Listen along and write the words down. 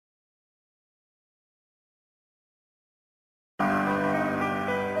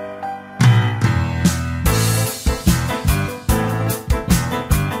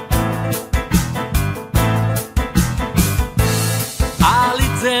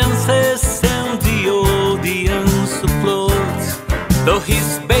Though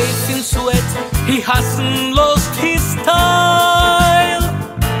he's bathed in sweat, he hasn't lost his style.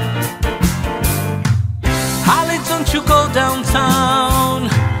 Holly, don't you go downtown,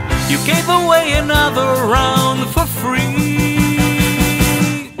 you gave away another round for free.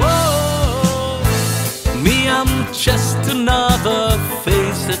 Whoa. Me, I'm just another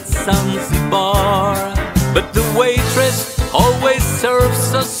face at Zanzibar, but the waitress always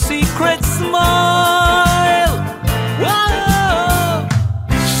serves a secret smile. Whoa.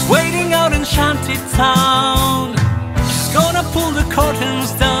 She's waiting out in Shantytown, she's gonna pull the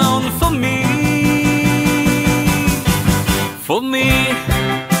curtains down for me. For me,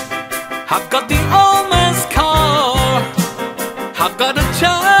 I've got the old man's car, I've got a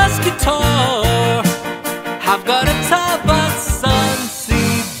jazz guitar, I've got a tub at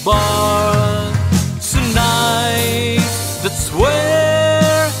Zanzibar. Tonight, that's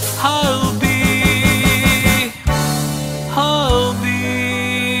where I'll be. I'll be.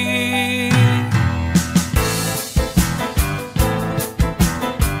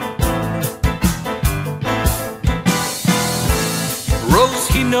 Rose,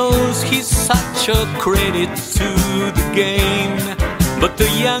 he knows he's such a credit to the game, but the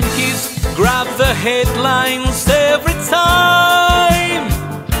Yankees grab the headlines every time.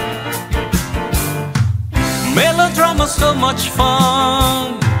 Melodrama, so much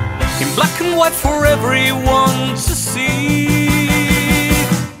fun, in black and white for everyone to see.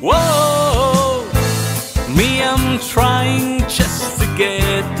 Whoa, me, I'm trying just to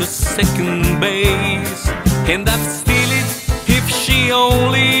get the second base, and I'd steal it if she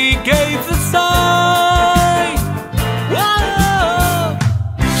only gave the sign. Whoa,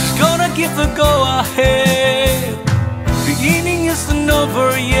 she's gonna give the go-ahead, the inning isn't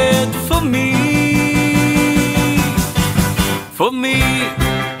over yet for me. For me,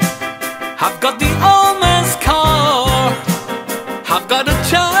 I've got the old man's car, I've got a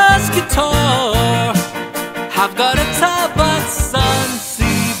jazz guitar, I've got a tub at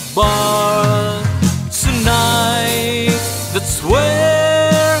Zanzibar. Tonight, that's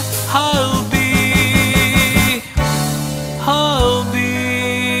where I'll be. I'll be.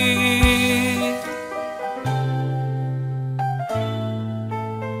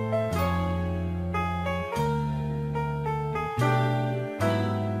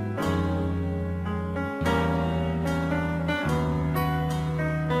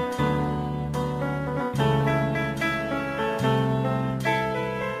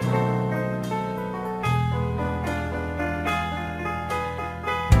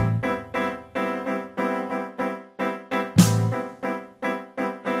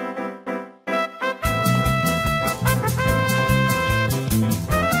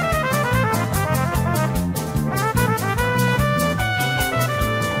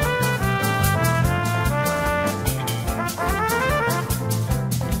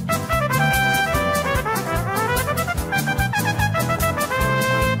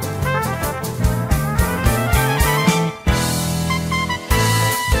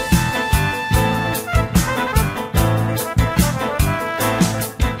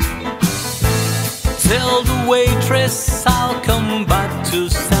 Tell the waitress I'll come back to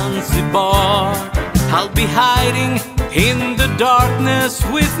Zanzibar. I'll be hiding in the darkness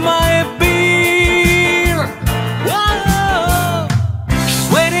with my beer. Whoa. She's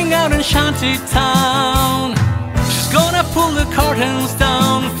waiting out in Shantytown, she's gonna pull the curtains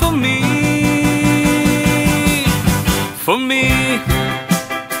down for me. For me,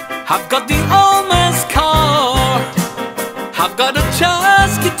 I've got the